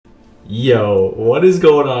Yo, what is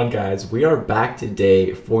going on, guys? We are back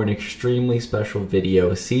today for an extremely special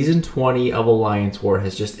video. Season 20 of Alliance War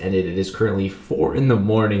has just ended. It is currently 4 in the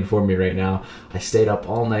morning for me right now. I stayed up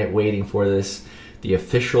all night waiting for the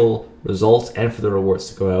official results and for the rewards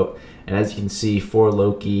to go out. And as you can see, for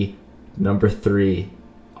Loki, number 3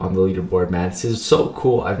 on the leaderboard, man. This is so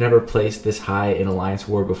cool. I've never placed this high in Alliance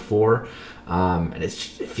War before. And it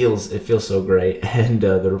feels so great, and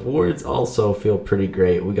the rewards also feel pretty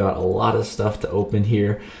great. We got a lot of stuff to open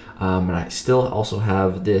here, and I still also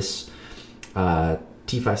have this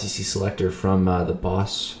T5CC selector from the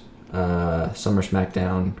boss Summer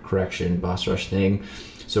Smackdown correction boss rush thing.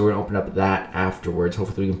 So we're gonna open up that afterwards.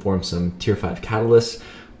 Hopefully we can form some tier 5 catalysts.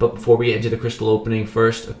 But before we get into the crystal opening,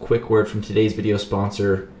 first a quick word from today's video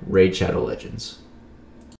sponsor, Raid Shadow Legends.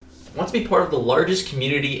 Want to be part of the largest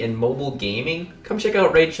community in mobile gaming? Come check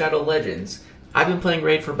out Raid Shadow Legends. I've been playing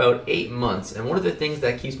Raid for about 8 months, and one of the things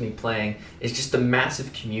that keeps me playing is just the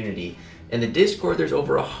massive community. In the Discord, there's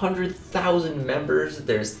over 100,000 members.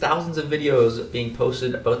 There's thousands of videos being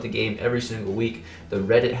posted about the game every single week. The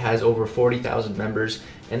Reddit has over 40,000 members,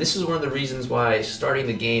 and this is one of the reasons why starting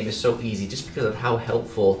the game is so easy, just because of how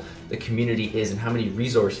helpful the community is and how many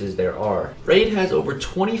resources there are. Raid has over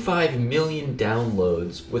 25 million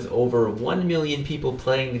downloads with over 1 million people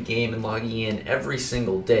playing the game and logging in every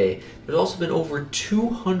single day. There's also been over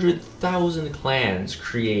 200,000 clans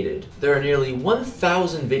created. There are nearly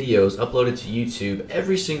 1,000 videos uploaded to YouTube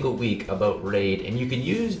every single week about Raid, and you can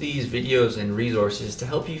use these videos and resources to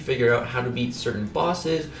help you figure out how to beat certain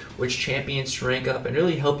bosses, which champions to rank up, and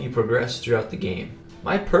really help you progress throughout the game.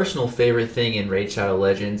 My personal favorite thing in Raid Shadow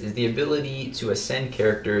Legends is the ability to ascend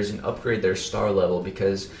characters and upgrade their star level,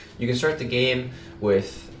 because you can start the game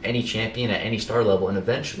with any champion at any star level and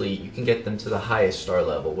eventually you can get them to the highest star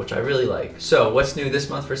level, which I really like. So what's new this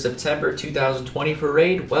month for September 2020 for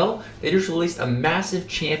Raid? Well, they just released a massive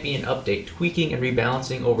champion update, tweaking and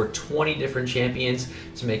rebalancing over 20 different champions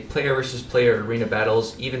to make player versus player arena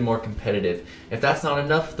battles even more competitive. If that's not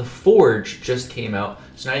enough, the Forge just came out,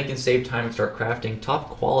 so now you can save time and start crafting top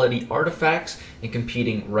quality artifacts and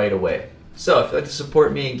competing right away. So if you'd like to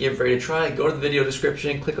support me and give Raid a try, go to the video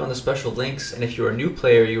description, click on the special links, and if you're a new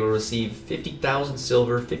player, you will receive 50,000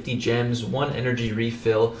 silver, 50 gems, 1 energy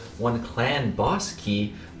refill, 1 clan boss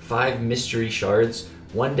key, 5 mystery shards,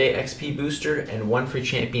 1 day XP booster, and 1 free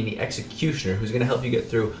champion, the Executioner, who's going to help you get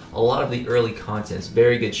through a lot of the early contents.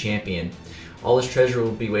 Very good champion. All this treasure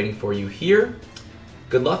will be waiting for you here.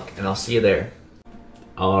 Good luck, and I'll see you there.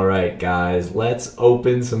 Alright guys, let's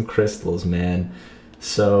open some crystals, man.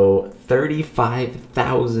 So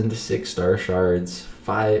 35,000 6-star shards,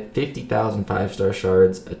 50,000 5-star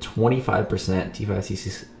shards, a 25%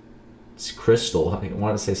 T5CC crystal. I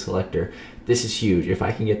want to say selector. This is huge. If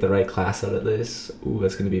I can get the right class out of this, ooh,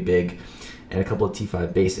 that's going to be big. And a couple of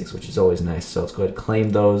T5 basics, which is always nice. So let's go ahead and claim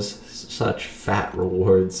those. Such fat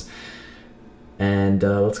rewards. And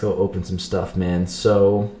let's go open some stuff, man.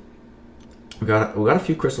 So we got a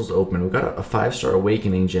few crystals to open. We got a 5-star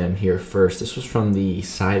awakening gem here first. This was from the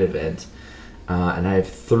side event, and I have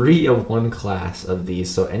 3 of 1 class of these,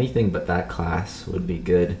 so anything but that class would be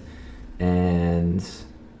good. And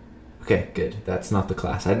okay, good. That's not the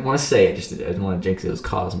class. I didn't want to say it. I didn't want to jinx it. It was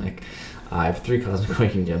cosmic. I have 3 cosmic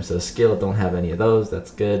awakening gems. So skill, don't have any of those.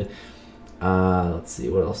 That's good. Let's see,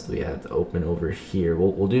 what else do we have to open over here?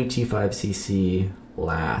 We'll do T5CC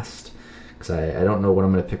last, because I don't know what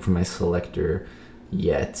I'm going to pick for my selector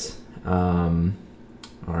yet.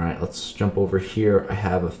 Alright, let's jump over here. I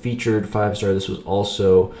have a featured 5-star. This was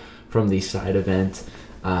also from the side event.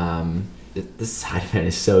 This side event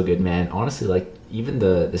is so good, man. Honestly, like, even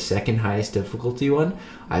the second highest difficulty one,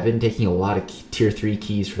 I've been taking a lot of tier 3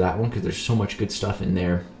 keys for that one, because there's so much good stuff in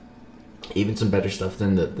there. Even some better stuff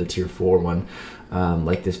than the tier 4 one.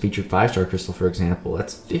 Like this featured 5-star crystal, for example.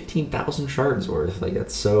 That's 15,000 shards worth. Like,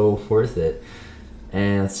 that's so worth it.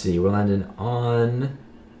 And let's see, we're landing on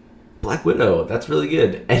Black Widow. That's really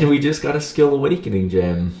good. And we just got a skill awakening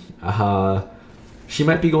gem. She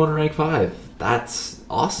might be going to rank 5. That's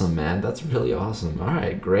awesome, man. That's really awesome.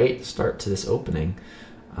 Alright, great start to this opening.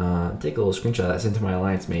 Take a little screenshot of that, sent to my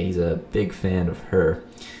alliance mate. He's a big fan of her.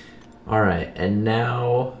 Alright, and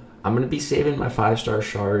now I'm going to be saving my 5-star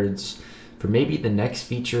shards for maybe the next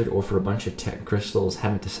featured or for a bunch of tech crystals.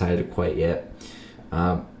 Haven't decided quite yet.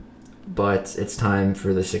 But it's time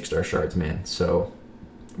for the 6-star shards, man. So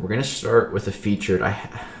we're going to start with a featured.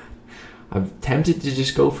 I'm tempted to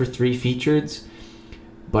just go for 3 featureds,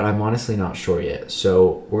 but I'm honestly not sure yet.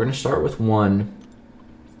 So we're going to start with 1.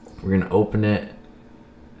 We're going to open it,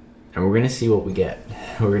 and we're going to see what we get.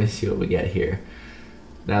 We're going to see what we get here.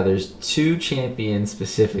 Now there's two champions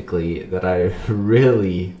specifically that I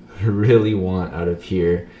really, really want out of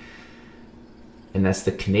here. And that's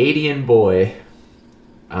the Canadian boy.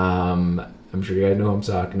 I'm sure you guys know who I'm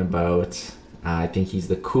talking about. I think he's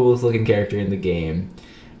the coolest looking character in the game.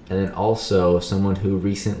 And then also someone who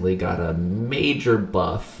recently got a major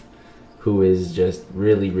buff, who is just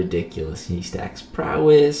really ridiculous. He stacks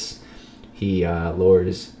prowess. He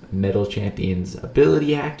lowers metal champion's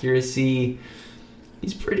ability accuracy.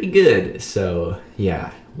 He's pretty good. So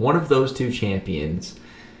yeah, one of those two champions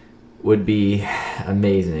would be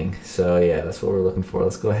amazing. So yeah, that's what we're looking for.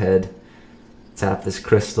 Let's go ahead, tap this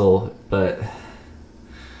crystal, but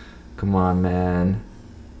come on, man.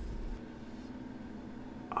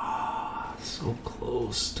 Oh, so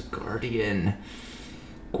close to Guardian.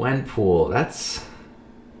 Gwenpool, that's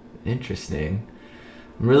interesting.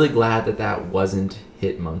 I'm really glad that that wasn't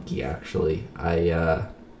Hitmonkey, actually. I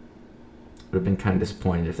would have been kind of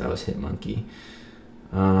disappointed if that was Hitmonkey.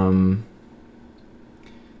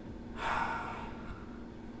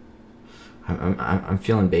 I'm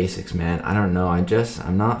feeling basics, man. I don't know.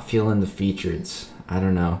 I'm not feeling the featureds. I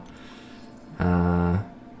don't know.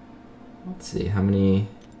 Let's see how many.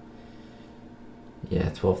 Yeah,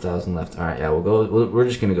 12,000 left. All right, yeah, we're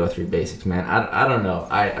just gonna go through basics, man. I don't know.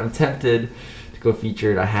 I'm tempted to go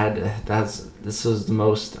featured. This was the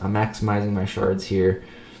most. I'm maximizing my shards here.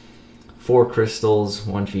 4 crystals,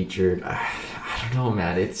 1 featured. I don't know,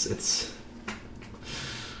 man. It's.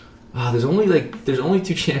 There's only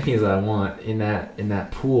 2 champions that I want in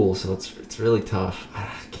that pool, so it's really tough. I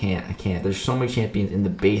can't. There's so many champions in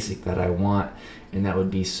the basic that I want, and that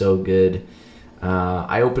would be so good.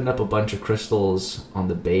 I opened up a bunch of crystals on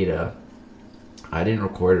the beta. I didn't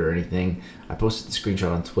record it or anything. I posted the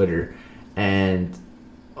screenshot on Twitter, and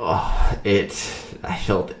I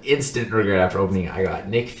felt instant regret after opening it. I got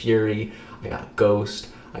Nick Fury, I got Ghost,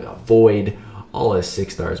 I got Void, all as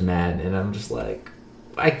 6 stars, man, and I'm just like,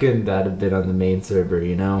 why couldn't that have been on the main server,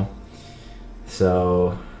 you know?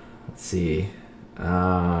 So, let's see.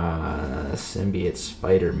 Symbiote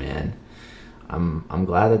Spider-Man. I'm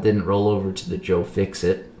glad that didn't roll over to the Joe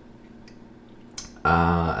Fix-It.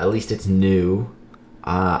 At least it's new.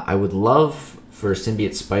 I would love for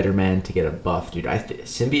Symbiote Spider-Man to get a buff, dude.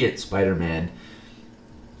 Symbiote Spider-Man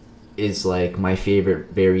is like my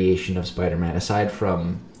favorite variation of Spider-Man, aside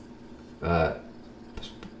from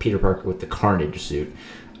Peter Parker with the Carnage suit.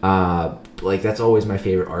 Like, that's always my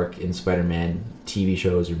favorite arc in Spider-Man TV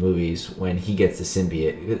shows or movies, when he gets the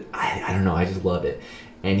symbiote. I don't know, I just love it.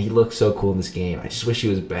 And he looks so cool in this game. I just wish he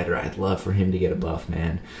was better. I'd love for him to get a buff,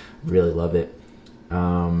 man. Really love it.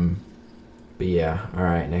 But yeah,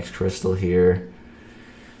 alright, next crystal here.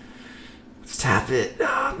 Let's tap it.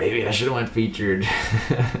 Maybe I should have went featured.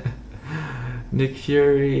 Nick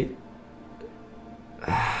Fury.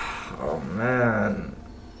 Oh man.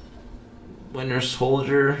 Winter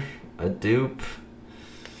Soldier, a dupe.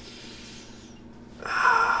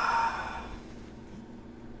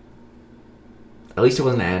 At least it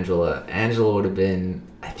wasn't Angela. Angela would have been,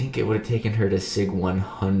 I think it would have taken her to Sig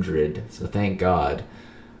 100, so thank God.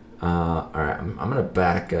 Alright, I'm gonna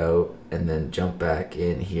back out and then jump back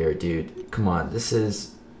in here. Dude, come on, this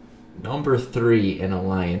is number 3 in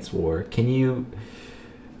Alliance War. Can you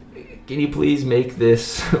please make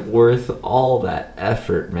this worth all that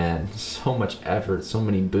effort, man? So much effort, so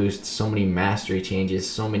many boosts, so many mastery changes,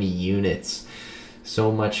 so many units,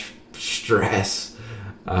 so much stress.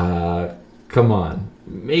 Come on,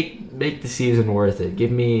 make the season worth it.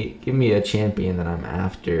 Give me a champion that I'm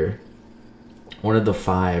after. One of the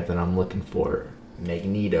 5 that I'm looking for: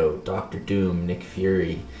 Magneto, Doctor Doom, Nick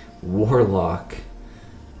Fury, Warlock.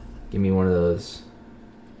 Give me one of those.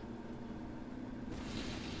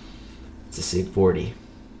 It's a Sig 40.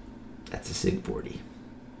 That's a Sig 40.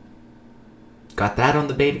 Got that on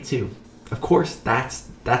the beta too. Of course, that's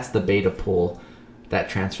the beta pull that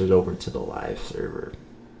transfers over to the live server.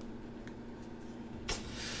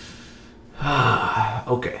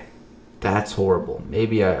 Okay, that's horrible.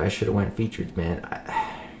 Maybe I should have went featured, man.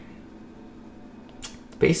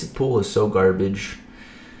 The basic pool is so garbage.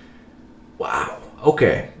 Wow.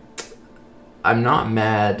 Okay, I'm not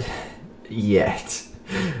mad yet.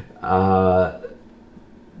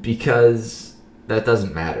 Because that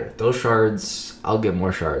doesn't matter. Those shards, I'll get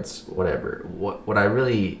more shards, whatever. What I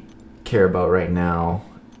really care about right now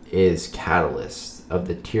is catalysts of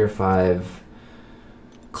the tier 5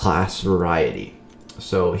 class variety.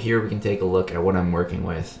 So here we can take a look at what I'm working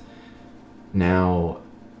with. Now,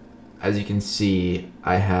 as you can see,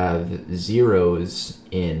 I have zeros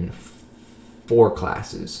in 4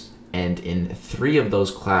 classes, and in 3 of those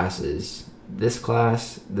classes, this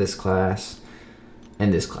class,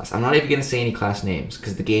 in this class. I'm not even going to say any class names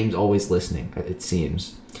because the game's always listening, it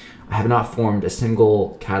seems. I have not formed a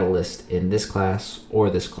single catalyst in this class or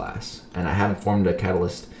this class. And I haven't formed a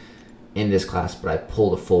catalyst in this class, but I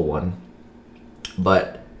pulled a full one.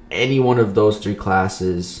 But any one of those 3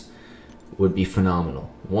 classes would be phenomenal.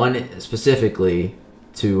 One specifically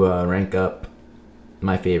to rank up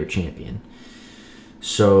my favorite champion.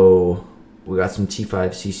 So we got some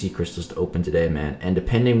T5CC crystals to open today, man. And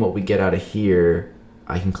depending what we get out of here,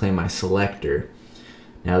 I can claim my selector.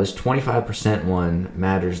 Now this 25% one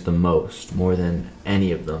matters the most, more than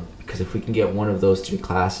any of them. Because if we can get one of those 3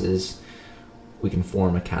 classes, we can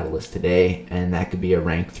form a catalyst today. And that could be a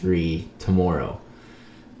rank 3 tomorrow.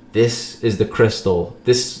 This is the crystal.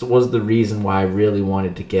 This was the reason why I really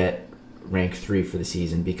wanted to get rank 3 for the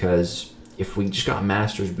season. Because if we just got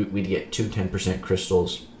masters, we'd get 2 10%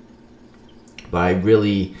 crystals. But I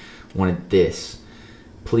really wanted this.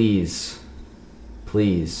 Please.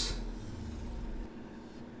 Please.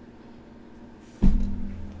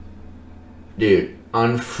 Dude,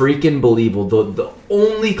 unfreaking believable. The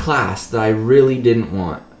only class that I really didn't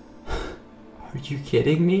want. Are you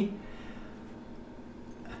kidding me?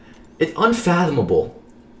 It's unfathomable.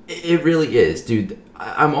 It really is, dude.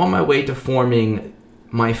 I'm on my way to forming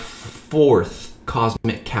my 4th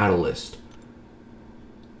Cosmic Catalyst.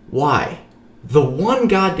 Why? The one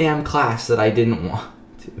goddamn class that I didn't want,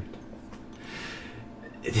 dude.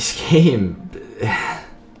 This game,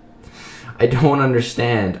 I don't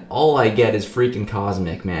understand. All I get is freaking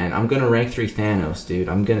Cosmic, man. I'm gonna rank 3 Thanos, dude.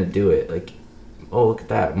 I'm gonna do it. Like, oh, look at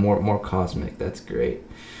that. More Cosmic. That's great.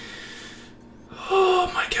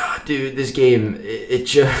 Oh my god, dude. This game, it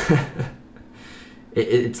just...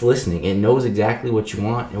 it's listening. It knows exactly what you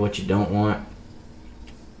want and what you don't want.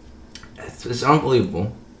 It's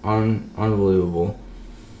unbelievable. Unbelievable.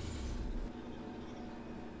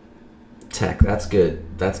 Tech, that's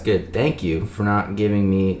good. That's good. Thank you for not giving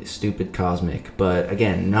me stupid Cosmic. But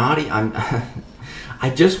again, I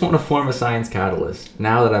just want to form a Science Catalyst.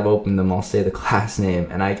 Now that I've opened them, I'll say the class name,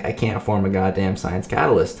 and I can't form a goddamn Science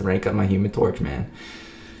Catalyst to rank up my Human Torch, man.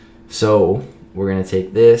 So we're gonna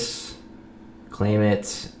take this, claim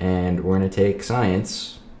it, and we're gonna take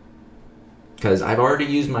Science. Because I've already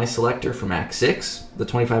used my selector from Act 6, the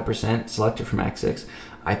 25% selector from Act 6.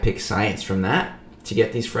 I pick Science from that to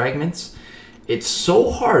get these fragments. It's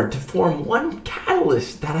so hard to form one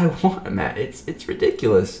catalyst that I want, Matt. It's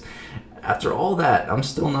ridiculous. After all that, I'm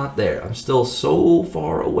still not there. I'm still so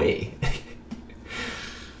far away.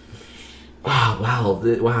 Wow,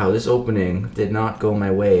 this opening did not go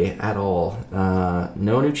my way at all.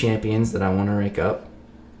 No new champions that I want to rank up.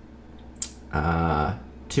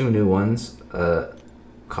 2 new ones.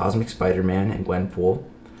 Cosmic Spider-Man and Gwenpool,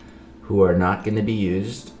 who are not going to be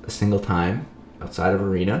used a single time outside of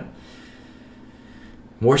Arena.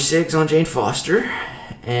 More SIGs on Jane Foster,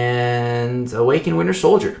 and Awakened Winter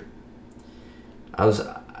Soldier. I was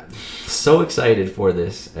so excited for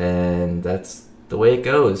this, and that's the way it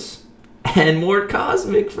goes. And more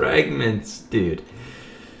Cosmic Fragments, dude.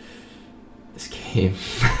 This game,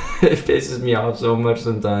 it pisses me off so much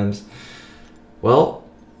sometimes. Well,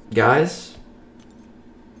 guys,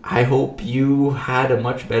 I hope you had a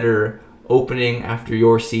much better opening after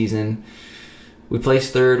your season. We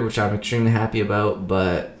placed 3rd, which I'm extremely happy about,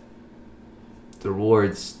 but the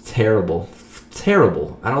rewards, terrible.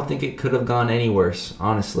 Terrible. I don't think it could have gone any worse,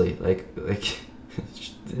 honestly. Like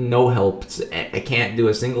no help. I can't do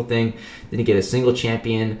a single thing. Didn't get a single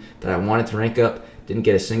champion that I wanted to rank up. Didn't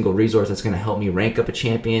get a single resource that's going to help me rank up a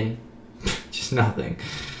champion. Just nothing.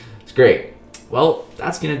 It's great. Well,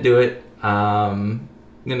 that's going to do it. I'm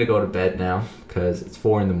going to go to bed now because it's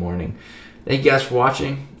 4 in the morning. Thank you guys for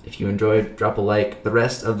watching. If you enjoyed, drop a like. The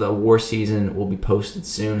rest of the war season will be posted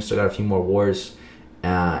soon. Still got a few more wars.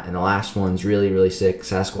 And the last one's really, really sick.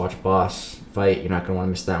 Sasquatch boss fight. You're not going to want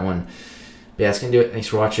to miss that one. But yeah, that's going to do it. Thanks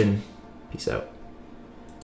for watching. Peace out.